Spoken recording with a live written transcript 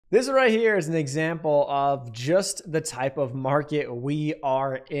This right here is an example of just the type of market we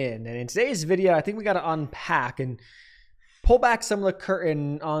are in. And in today's video, I think we got to unpack and pull back some of the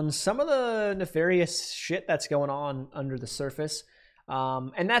curtain on some of the nefarious shit that's going on under the surface.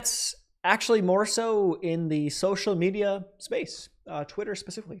 And that's actually more so in the social media space, Twitter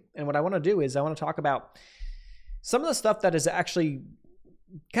specifically. And what I want to do is I want to talk about some of the stuff that is actually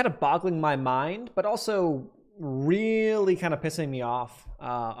kind of boggling my mind, but also really kind of pissing me off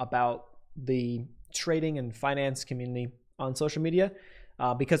about the trading and finance community on social media,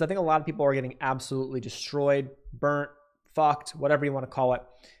 because I think a lot of people are getting absolutely destroyed, burnt, fucked, whatever you want to call it,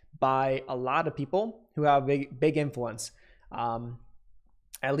 by a lot of people who have big influence,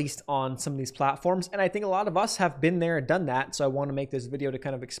 at least on some of these platforms. And I think a lot of us have been there and done that. So I want to make this video to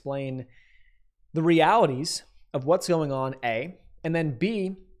kind of explain the realities of what's going on, A, and then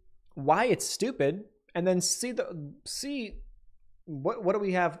B, why it's stupid, and then see what do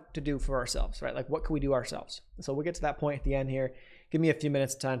we have to do for ourselves, right? Like, what can we do ourselves? So we'll get to that point at the end here. Give me a few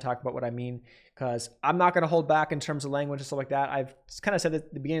minutes to talk about what I mean, because I'm not going to hold back in terms of language and stuff like that. I've kind of said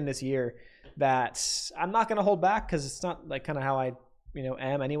at the beginning of this year that I'm not going to hold back because it's not like kind of how I,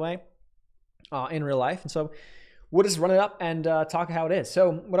 am anyway in real life. And so we'll just run it up and talk how it is.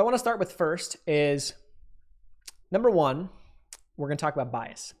 So what I want to start with first is, number one, we're going to talk about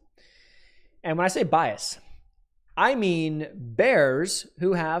bias. And when I say bias, I mean bears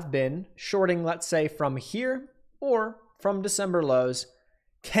who have been shorting, let's say, from here or from December lows,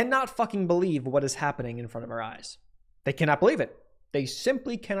 cannot fucking believe what is happening in front of our eyes. They cannot believe it. They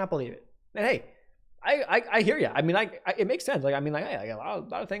simply cannot believe it. And hey, I hear you. I mean, it makes sense. Like, hey, a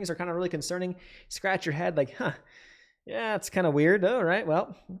lot of things are kind of really concerning. Scratch your head like, yeah, it's kind of weird. All right,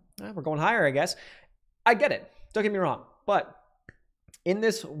 well, we're going higher, I guess. I get it. Don't get me wrong. But in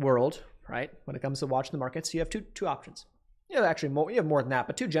this world, right, when it comes to watching the markets, you have two options. Actually, you have more than that,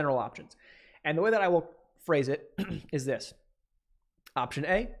 but two general options. And the way that I will phrase it is this. Option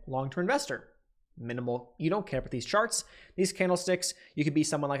A, long-term investor. Minimal. You don't care about these charts, these candlesticks. You could be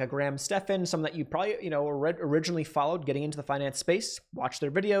someone like a Graham Stephan, someone that you probably, originally followed getting into the finance space, watch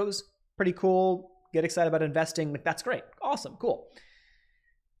their videos. Pretty cool. Get excited about investing. Like, that's great. Awesome. Cool.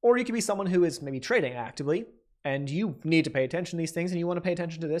 Or you could be someone who is maybe trading actively, and you need to pay attention to these things, and you want to pay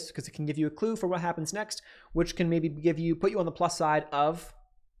attention to this because it can give you a clue for what happens next, which can maybe put you on the plus side of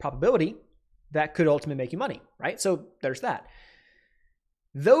probability that could ultimately make you money, right? So there's that.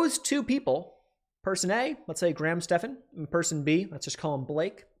 Those two people, person A, let's say Graham Stephan, and person B, let's just call him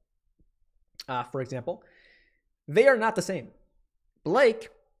Blake, for example, they are not the same. Blake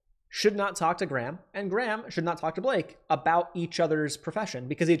should not talk to Graham, and Graham should not talk to Blake about each other's profession,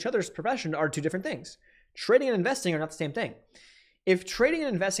 because each other's profession are two different things. Trading and investing are not the same thing. If trading and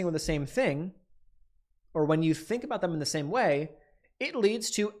investing are the same thing, or when you think about them in the same way, it leads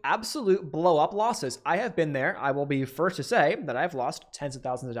to absolute blow-up losses. I have been there. I will be first to say that I've lost tens of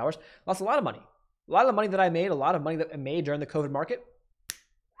thousands of dollars, lost a lot of money. A lot of the money that I made, a lot of money that I made during the COVID market,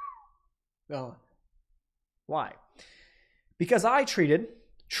 gone. Why? Because I treated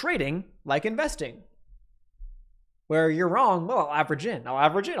trading like investing. Where you're wrong, well, I'll average in, I'll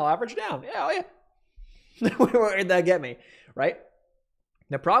average down. Yeah, oh yeah. Where did that get me, right?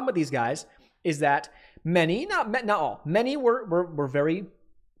 The problem with these guys is that many, not all, many were very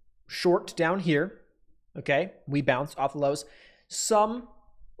short down here, okay? We bounced off the lows. Some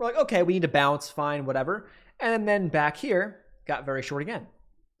were like, okay, we need to bounce, fine, whatever. And then back here, got very short again.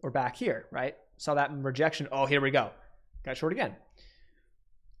 Or back here, right? Saw that in rejection. Oh, here we go. Got short again.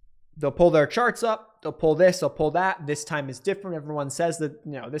 They'll pull their charts up. They'll pull this. They'll pull that. This time is different. Everyone says that,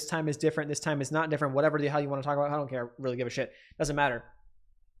 this time is different. This time is not different. Whatever the hell you want to talk about. I don't care. Really give a shit. Doesn't matter.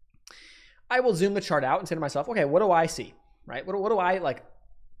 I will zoom the chart out and say to myself, okay, what do I see? Right? What do I like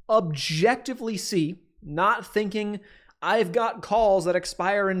objectively see? Not thinking I've got calls that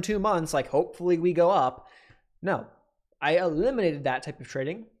expire in 2 months. Like, hopefully we go up. No, I eliminated that type of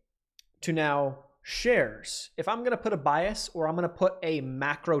trading to now shares. If I'm going to put a bias or I'm going to put a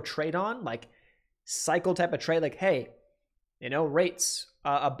macro trade on, like cycle type of trade, like, hey, rates,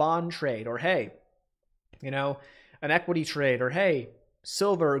 a bond trade, or hey, an equity trade, or hey,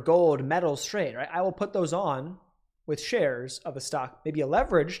 silver, gold, metals trade, right? I will put those on with shares of a stock, maybe a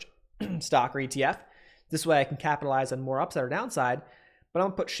leveraged stock or ETF. This way I can capitalize on more upside or downside, but I'm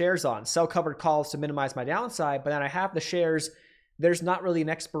going to put shares on, sell covered calls to minimize my downside, but then I have the shares. There's not really an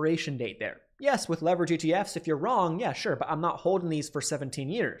expiration date there. Yes, with leverage ETFs, if you're wrong, yeah, sure, but I'm not holding these for 17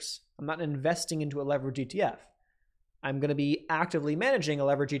 years. I'm not investing into a leverage ETF. I'm going to be actively managing a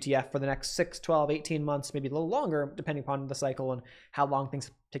leverage ETF for the next 6, 12, 18 months, maybe a little longer, depending upon the cycle and how long things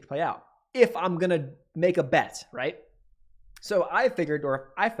take to play out. If I'm going to make a bet, right? So I figured,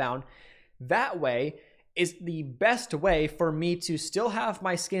 or I found, that way is the best way for me to still have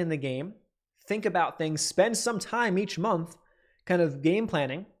my skin in the game, think about things, spend some time each month kind of game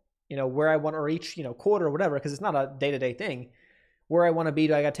planning, where I want, or each, quarter or whatever, because it's not a day-to-day thing, where I want to be.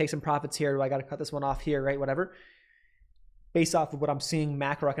 Do I got to take some profits here? Do I got to cut this one off here, right? Whatever. Based off of what I'm seeing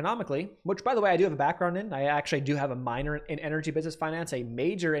macroeconomically, which, by the way, I do have a background in. I actually do have a minor in energy business finance, a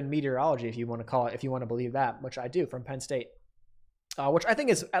major in meteorology, if you want to call it, if you want to believe that, which I do, from Penn State. Which I think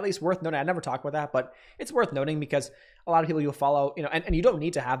is at least worth noting. I never talk about that, but it's worth noting because a lot of people you'll follow, and you don't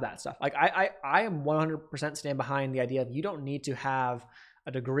need to have that stuff. Like I am 100% stand behind the idea of you don't need to have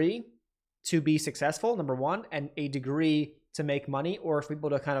a degree to be successful, number one, and a degree to make money, or for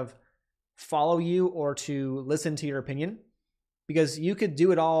people to kind of follow you or to listen to your opinion, because you could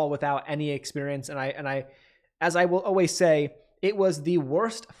do it all without any experience. And I, as I will always say, it was the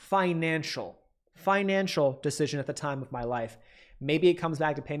worst financial decision at the time of my life. Maybe it comes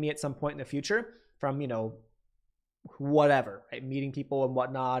back to pay me at some point in the future from, whatever, right? Meeting people and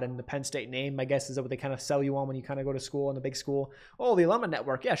whatnot. And the Penn State name, I guess, is what they kind of sell you on when you kind of go to school in the big school. Oh, the alumni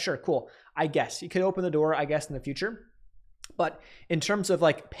network. Yeah, sure. Cool. I guess you could open the door, I guess, in the future. But in terms of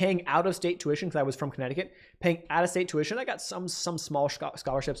like paying out of state tuition, because I was from Connecticut, paying out of state tuition, I got some small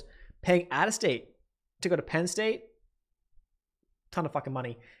scholarships. Paying out of state to go to Penn State, ton of fucking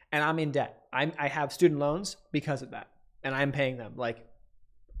money. And I'm in debt. I have student loans because of that. And I'm paying them. Like,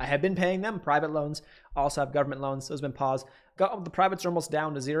 I have been paying them, private loans, also have government loans. Those have been paused. The privates are almost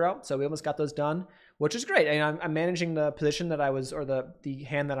down to zero, so we almost got those done, which is great. And I'm managing the position that I was, or the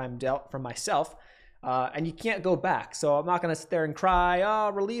hand that I'm dealt from myself, and you can't go back. So I'm not going to sit there and cry,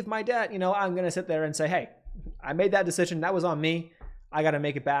 oh, relieve my debt. I'm going to sit there and say, hey, I made that decision. That was on me. I got to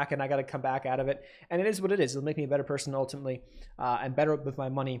make it back, and I got to come back out of it. And it is what it is. It'll make me a better person ultimately, and better with my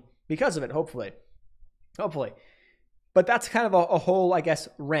money because of it, hopefully. But that's kind of a whole, I guess,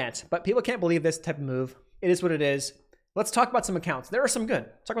 rant. But people can't believe this type of move. It is what it is. Let's talk about some accounts. There are some good.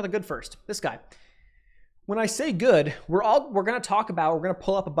 Let's talk about the good first. This guy. When I say good, we're going to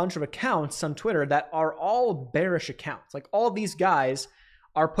pull up a bunch of accounts on Twitter that are all bearish accounts. Like, all of these guys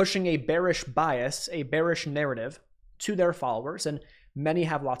are pushing a bearish bias, a bearish narrative to their followers, and many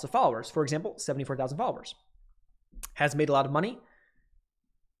have lots of followers. For example, 74,000 followers. Has made a lot of money.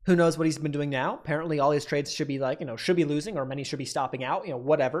 Who knows what he's been doing now? Apparently, all his trades should be should be losing, or many should be stopping out.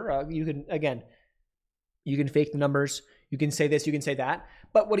 Whatever. You can fake the numbers. You can say this. You can say that.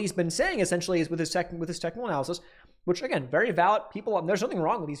 But what he's been saying essentially is with his technical analysis, which again, very valid. People, there's nothing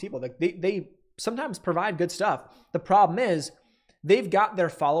wrong with these people. Like they sometimes provide good stuff. The problem is they've got their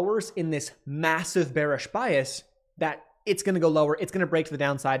followers in this massive bearish bias that it's going to go lower. It's going to break to the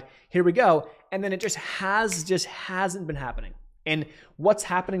downside. Here we go, and then it just hasn't been happening. And what's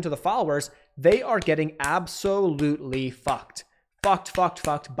happening to the followers? They are getting absolutely fucked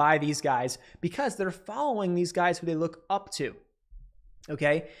by these guys because they're following these guys who they look up to.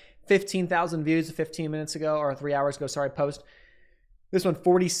 Okay? 15,000 views 15 minutes ago, or 3 hours ago, post. This one,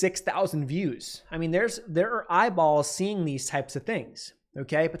 46,000 views. I mean, there are eyeballs seeing these types of things.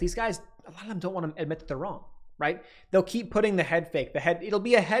 Okay? But these guys, a lot of them don't want to admit that they're wrong. Right? They'll keep putting the head fake. It'll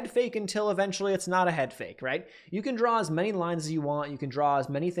be a head fake until eventually it's not a head fake, right? You can draw as many lines as you want. You can draw as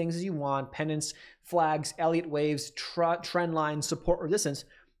many things as you want, pennants, flags, Elliott waves, trend lines, support, resistance,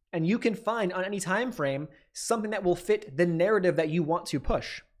 and you can find on any time frame something that will fit the narrative that you want to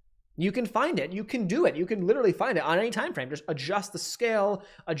push. You can find it. You can do it. You can literally find it on any time frame. Just adjust the scale,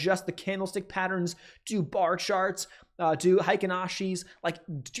 adjust the candlestick patterns, do bar charts, do Heikenashis,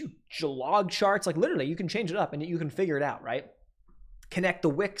 do log charts. Literally, you can change it up and you can figure it out, right? Connect the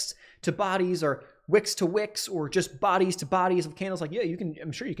wicks to bodies, or wicks to wicks, or just bodies to bodies of candles. Yeah, you can.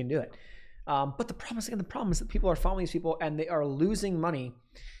 I'm sure you can do it. But the problem is that people are following these people and they are losing money.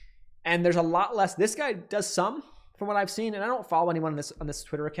 And there's a lot less. This guy does some, from what I've seen, and I don't follow anyone on this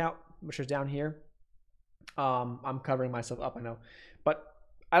Twitter account, which is down here. I'm covering myself up, I know, but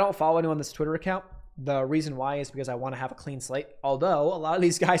I don't follow anyone on this Twitter account. The reason why is because I want to have a clean slate. Although a lot of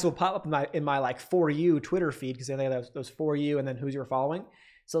these guys will pop up in my For You Twitter feed, because they have those For You and then who's you're following.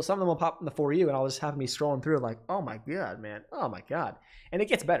 So some of them will pop in the For You, and I'll just have me scrolling through oh my God, man. Oh my God. And it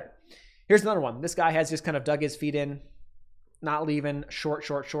gets better. Here's another one. This guy has just kind of dug his feet in, not leaving, short,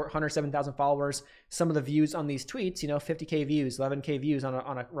 107,000 followers. Some of the views on these tweets, 50K views, 11K views on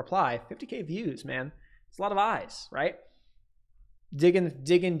a reply. 50K views, man. It's a lot of eyes, right? Digging.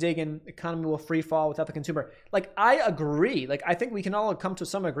 Economy will free fall without the consumer. I agree. I think we can all come to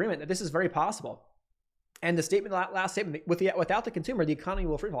some agreement that this is very possible. And the last statement, without the consumer, the economy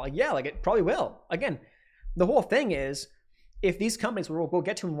will free fall. It probably will. Again, the whole thing is, if these companies, we'll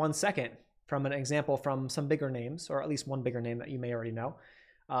get to in 1 second, from an example from some bigger names, or at least one bigger name that you may already know.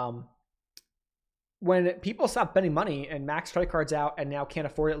 When people stop spending money and max credit cards out and now can't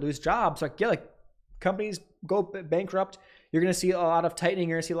afford it, lose jobs, like, yeah, like companies go bankrupt. You're going to see a lot of tightening.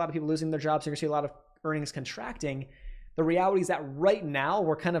 You're going to see a lot of people losing their jobs. You're going to see a lot of earnings contracting. The reality is that right now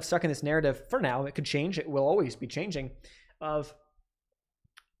we're kind of stuck in this narrative for now. It could change. It will always be changing of,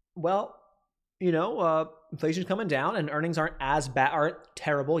 well, inflation's coming down and earnings aren't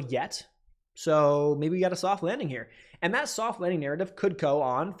terrible yet. So maybe we got a soft landing here. And that soft landing narrative could go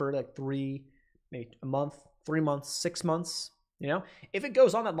on for like maybe a month, 3 months, 6 months. If it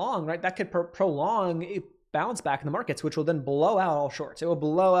goes on that long, right, that could prolong a bounce back in the markets, which will then blow out all shorts. It will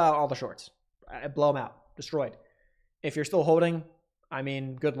blow out all the shorts, blow them out, destroyed. If you're still holding, I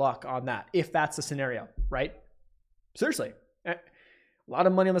mean, good luck on that. If that's the scenario, right? Seriously, a lot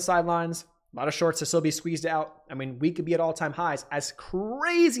of money on the sidelines, a lot of shorts to still be squeezed out. I mean, we could be at all-time highs, as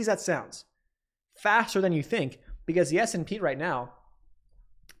crazy as that sounds, faster than you think, because the S&P right now,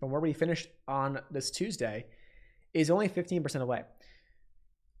 from where we finished on this Tuesday, is only 15% away.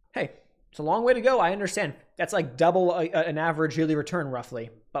 Hey, it's a long way to go. I understand. That's like double an average yearly return roughly,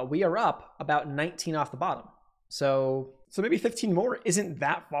 but we are up about 19 off the bottom. So maybe 15 more isn't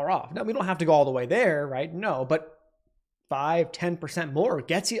that far off. Now, we don't have to go all the way there, right? No, but 5, 10% more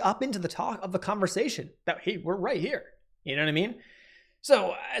gets you up into the talk of the conversation that, hey, we're right here. You know what I mean?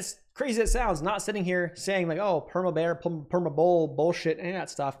 So as crazy as it sounds, not sitting here saying like, oh, perma bear, perma bull, bullshit, any of that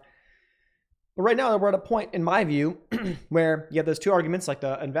stuff. But right now we're at a point, in my view, where you have those two arguments, like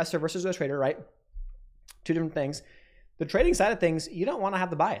the investor versus the trader, right? Two different things. The trading side of things, you don't want to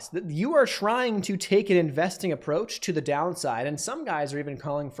have the bias. You are trying to take an investing approach to the downside. And some guys are even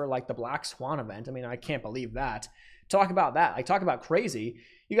calling for like the black swan event. I mean, I can't believe that. Talk about that. Like, talk about crazy.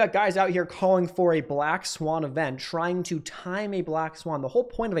 You got guys out here calling for a black swan event, trying to time a black swan. The whole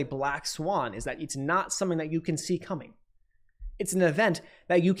point of a black swan is that it's not something that you can see coming. It's an event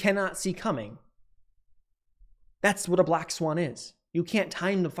that you cannot see coming. That's what a black swan is. You can't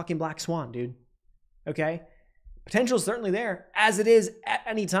time the fucking black swan, dude. Okay? Potential is certainly there, as it is at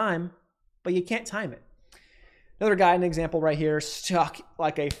any time, but you can't time it. Another guy, an example right here, stuck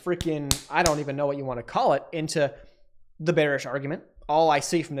like a freaking, I don't even know what you want to call it, into the bearish argument. All I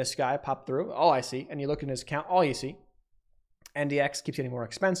see from this guy pop through, all I see, and you look in his account, all you see. NDX keeps getting more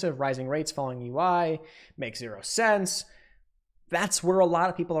expensive, rising rates, falling UI, makes 0 sense. That's where a lot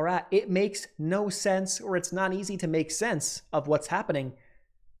of people are at. It makes no sense, or it's not easy to make sense of what's happening.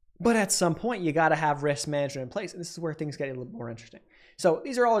 But at some point, you got to have risk management in place. And this is where things get a little more interesting. So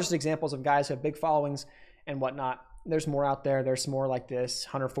these are all just examples of guys who have big followings and whatnot. There's more out there. There's more like this,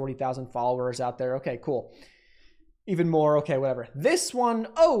 140,000 followers out there. Okay, cool. Even more. Okay, whatever. This one,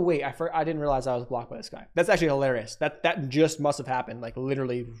 oh, wait, I didn't realize I was blocked by this guy. That's actually hilarious. That just must have happened, like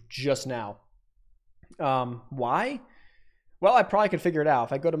literally just now. Why? Well, I probably could figure it out.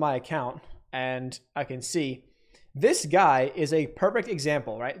 If I go to my account and I can see, this guy is a perfect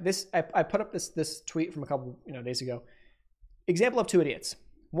example, right? This I put up this tweet from a couple days ago. Example of two idiots.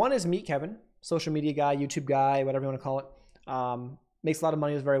 One is Meet Kevin, social media guy, YouTube guy, whatever you want to call it. Makes a lot of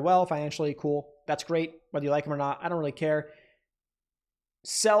money, does very well, financially cool. That's great, whether you like him or not. I don't really care.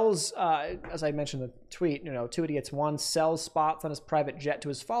 Sells, as I mentioned in the tweet, two idiots. One sells spots on his private jet to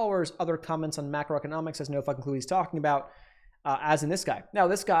his followers. Other comments on macroeconomics, has no fucking clue he's talking about. As in this guy. Now,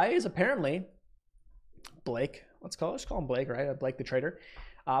 this guy is apparently Blake. Let's call him Blake, right? Blake the trader.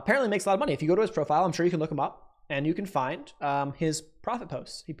 Apparently makes a lot of money. If you go to his profile, I'm sure you can look him up and you can find his profit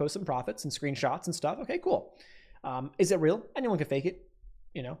posts. He posts some profits and screenshots and stuff. Okay, cool. Is it real? Anyone can fake it,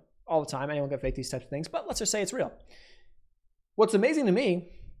 all the time. Anyone can fake these types of things, but let's just say it's real. What's amazing to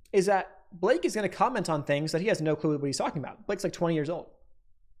me is that Blake is going to comment on things that he has no clue what he's talking about. Blake's like 20 years old,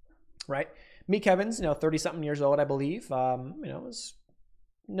 right? Meet Kevin's, 30-something years old, I believe. Knows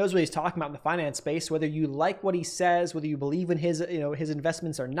what he's talking about in the finance space. Whether you like what he says, whether you believe in his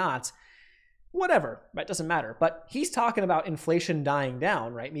investments or not, whatever, right? Doesn't matter. But he's talking about inflation dying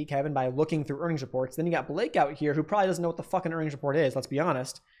down, right? Meet Kevin by looking through earnings reports. Then you got Blake out here who probably doesn't know what the fucking earnings report is. Let's be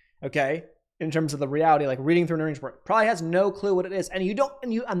honest, okay? In terms of the reality, like reading through an earnings report, probably has no clue what it is. And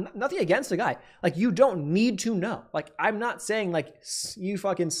I'm nothing against the guy. Like, you don't need to know. Like, I'm not saying like you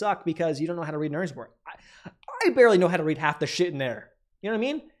fucking suck because you don't know how to read an earnings report. I barely know how to read half the shit in there. You know what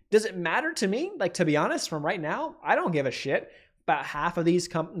I mean? Does it matter to me? Like, to be honest, from right now, I don't give a shit about half of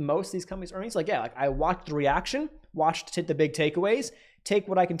most of these companies' earnings. Like, yeah, like I watched the reaction, watched the big takeaways, take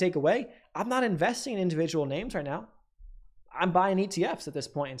what I can take away. I'm not investing in individual names right now. I'm buying ETFs at this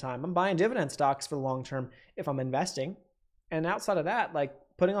point in time. I'm buying dividend stocks for the long term if I'm investing. And outside of that, like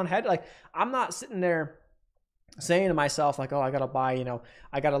putting on head, like I'm not sitting there saying to myself, like, oh, I got to buy,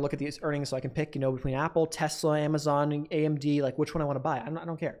 I got to look at these earnings so I can pick, between Apple, Tesla, Amazon, AMD, like which one I want to buy. I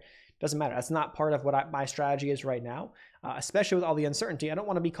don't care. Doesn't matter. That's not part of what my strategy is right now, especially with all the uncertainty. I don't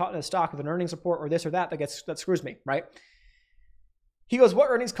want to be caught in a stock with an earnings report or this or that that screws me, right? He goes, what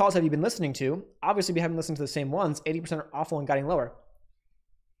earnings calls have you been listening to? Obviously, we haven't listened to the same ones. 80% are awful and guiding lower.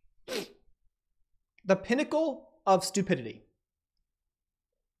 The pinnacle of stupidity.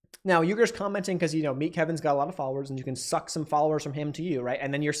 Now, you're just commenting because, Meet Kevin's got a lot of followers and you can suck some followers from him to you, right?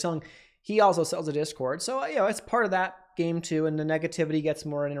 And then you're selling, he also sells a Discord. So, it's part of that game too. And the negativity gets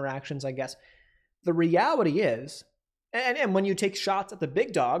more interactions, I guess. The reality is, and when you take shots at the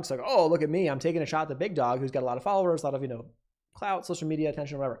big dogs, like, oh, look at me, I'm taking a shot at the big dog who's got a lot of followers, a lot of, clout, social media,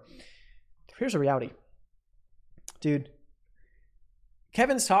 attention, whatever. Here's the reality. Dude,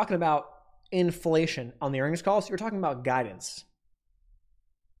 Kevin's talking about inflation on the earnings calls. You're talking about guidance.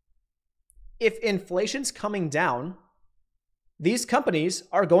 If inflation's coming down, these companies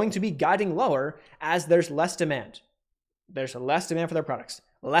are going to be guiding lower as there's less demand. There's less demand for their products,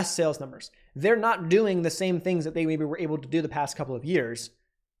 less sales numbers. They're not doing the same things that they maybe were able to do the past couple of years.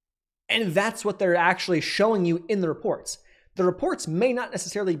 And that's what they're actually showing you in the reports. The reports may not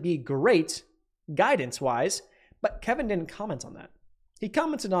necessarily be great guidance-wise, but Kevin didn't comment on that. He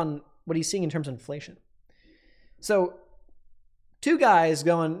commented on what he's seeing in terms of inflation. So, two guys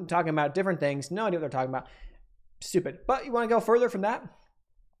talking about different things, no idea what they're talking about. Stupid. But you want to go further from that?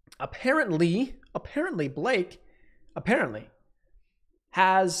 Apparently Blake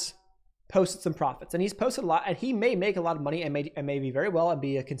has posted some profits, and he's posted a lot, and he may make a lot of money and may be very well and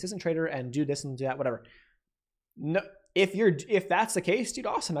be a consistent trader and do this and do that, whatever. No, if that's the case, dude,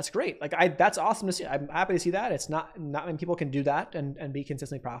 awesome. That's great. Like that's awesome to see. I'm happy to see that. It's not many people can do that and be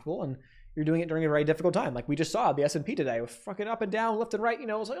consistently profitable, and you're doing it during a very difficult time. Like we just saw the S&P today was fucking up and down, left and right. It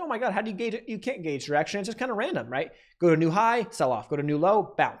was like, oh my God, how do you gauge it? You can't gauge direction. It's just kind of random, right? Go to a new high, sell off. Go to a new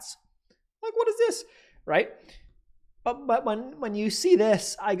low, bounce. Like, what is this? Right? But when you see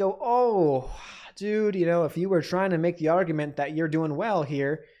this, I go, oh, dude, if you were trying to make the argument that you're doing well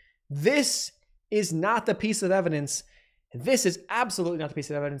here, this is not the piece of evidence. This is absolutely not the piece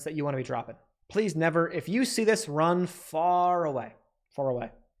of evidence that you want to be dropping. Please never, if you see this, run far away, far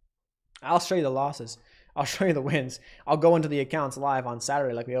away. I'll show you the losses. I'll show you the wins. I'll go into the accounts live on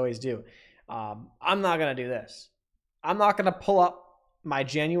Saturday like we always do. I'm not going to do this. I'm not going to pull up my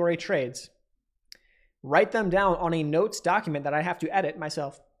January trades, write them down on a notes document that I have to edit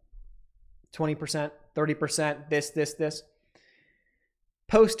myself. 20%, 30%, this.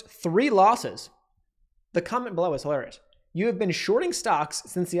 Post 3 losses. The comment below is hilarious. You have been shorting stocks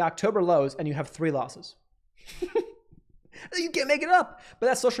since the October lows and you have 3 losses. You can't make it up, but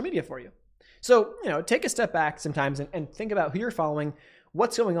that's social media for you. So, take a step back sometimes and think about who you're following,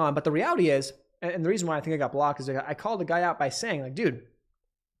 what's going on. But the reality is, and the reason why I think I got blocked is I called the guy out by saying, like, dude,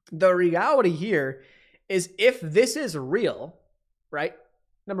 the reality here is if this is real, right?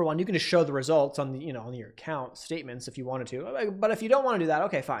 Number one, you can just show the results on the, on your account statements if you wanted to. But if you don't want to do that,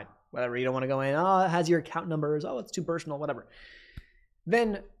 okay, fine. Whatever. You don't want to go in, oh, it has your account numbers. Oh, it's too personal, whatever.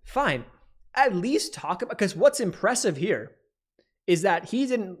 Then fine. At least talk about, because what's impressive here is that he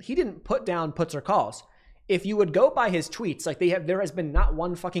didn't put down puts or calls. If you would go by his tweets, like there has been not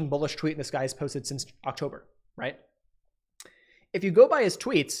one fucking bullish tweet this guy's posted since October, right? If you go by his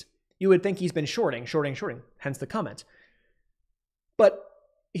tweets, you would think he's been shorting, hence the comment. But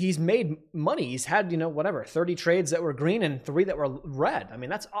he's made money. He's had, 30 trades that were green and 3 that were red. I mean,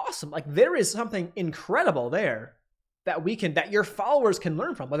 that's awesome. Like there is something incredible there that your followers can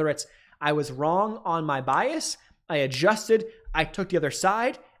learn from, whether it's, I was wrong on my bias, I adjusted, I took the other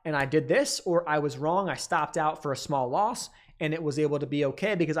side and I did this, or I was wrong, I stopped out for a small loss and it was able to be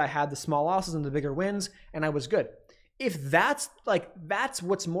okay because I had the small losses and the bigger wins and I was good. If that's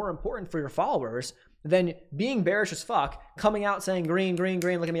what's more important for your followers than being bearish as fuck, coming out saying green,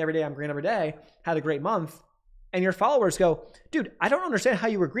 look at me every day, I'm green every day, had a great month, and your followers go, dude, I don't understand how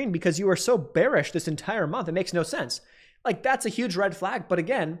you were green because you were so bearish this entire month. It makes no sense. Like that's a huge red flag. But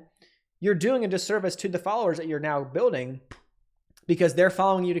again, you're doing a disservice to the followers that you're now building because they're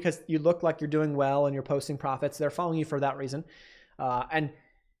following you because you look like you're doing well and you're posting profits. They're following you for that reason. And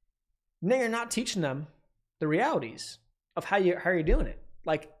now you're not teaching them the realities of how you're doing it.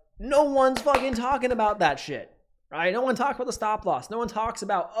 Like no one's fucking talking about that shit, right? No one talks about the stop loss. No one talks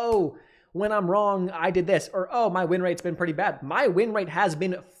about, oh, when I'm wrong, I did this, or, oh, my win rate's been pretty bad. My win rate has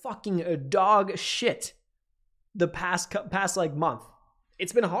been fucking dog shit the past like month.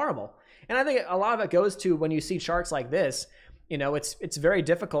 It's been horrible. And I think a lot of it goes to when you see charts like this, it's very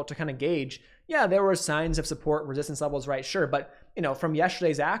difficult to kind of gauge. Yeah, there were signs of support, resistance levels, right? Sure. But, from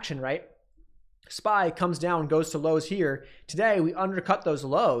yesterday's action, right? SPY comes down, goes to lows here. Today, we undercut those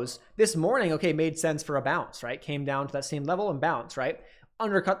lows. This morning, okay, made sense for a bounce, right? Came down to that same level and bounce, right?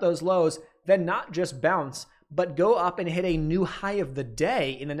 Undercut those lows, then not just bounce, but go up and hit a new high of the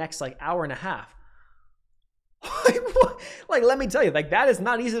day in the next like hour and a half. Like, let me tell you, like that is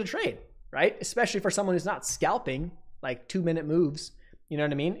not easy to trade, right? Especially for someone who's not scalping like 2-minute moves. You know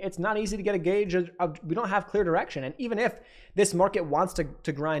what I mean? It's not easy to get a gauge of we don't have clear direction. And even if this market wants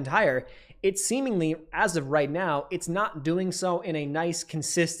to grind higher, it's seemingly, as of right now, it's not doing so in a nice,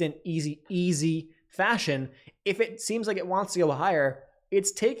 consistent, easy fashion. If it seems like it wants to go higher,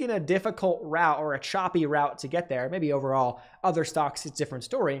 it's taking a difficult route or a choppy route to get there. Maybe overall, other stocks, it's a different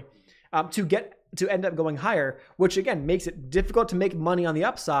story, to end up going higher, which again makes it difficult to make money on the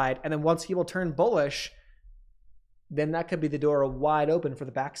upside. And then once people turn bullish, then that could be the door wide open for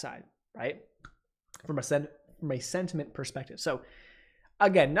the backside, right? From a sentiment perspective. So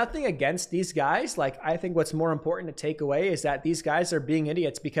again, nothing against these guys. Like, I think what's more important to take away is that these guys are being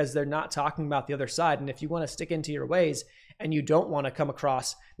idiots because they're not talking about the other side. And if you want to stick into your ways and you don't want to come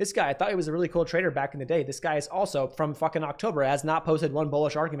across this guy, I thought he was a really cool trader back in the day. This guy is also from fucking October, has not posted one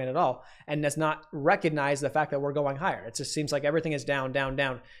bullish argument at all and has not recognized the fact that we're going higher. It just seems like everything is down, down,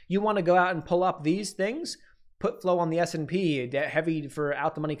 down. You want to go out and pull up these things, put flow on the S&P, heavy for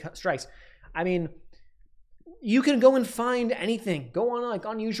out the money strikes. I mean, you can go and find anything. Go on like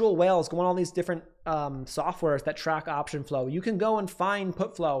Unusual Whales, go on all these different softwares that track option flow. You can go and find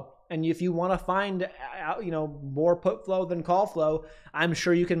put flow. And if you want to find more put flow than call flow, I'm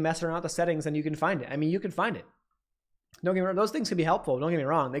sure you can mess around with the settings and you can find it. I mean, you can find it. Don't get me wrong. Those things can be helpful. Don't get me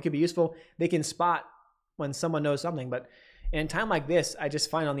wrong. They could be useful. They can spot when someone knows something. But in a time like this, I just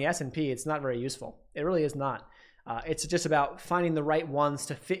find on the S&P, it's not very useful. It really is not. It's just about finding the right ones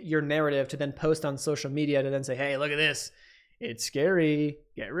to fit your narrative to then post on social media to then say, hey, look at this. It's scary.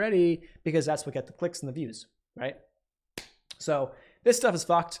 Get ready. Because that's what gets the clicks and the views, right? So this stuff is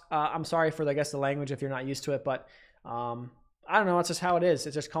fucked. I'm sorry for, I guess, the language if you're not used to it. But I don't know. It's just how it is.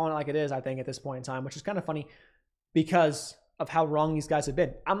 It's just calling it like it is, I think, at this point in time, which is kind of funny because of how wrong these guys have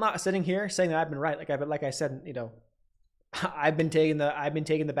been. I'm not sitting here saying that I've been right. Like I said, I've been taking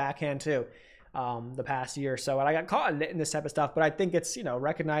the backhand too. The past year or so, and I got caught in this type of stuff, but I think it's,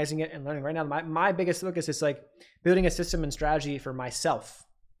 recognizing it and learning right now. My biggest focus is like building a system and strategy for myself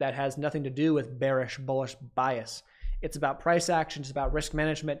that has nothing to do with bearish, bullish bias. It's about price action. It's about risk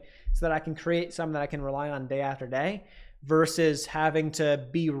management so that I can create something that I can rely on day after day versus having to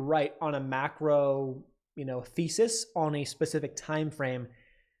be right on a macro, thesis on a specific time frame.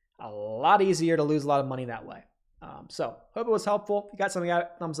 A lot easier to lose a lot of money that way. So hope it was helpful. If you got something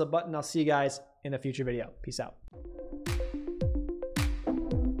out, thumbs up button. I'll see you guys in a future video. Peace out.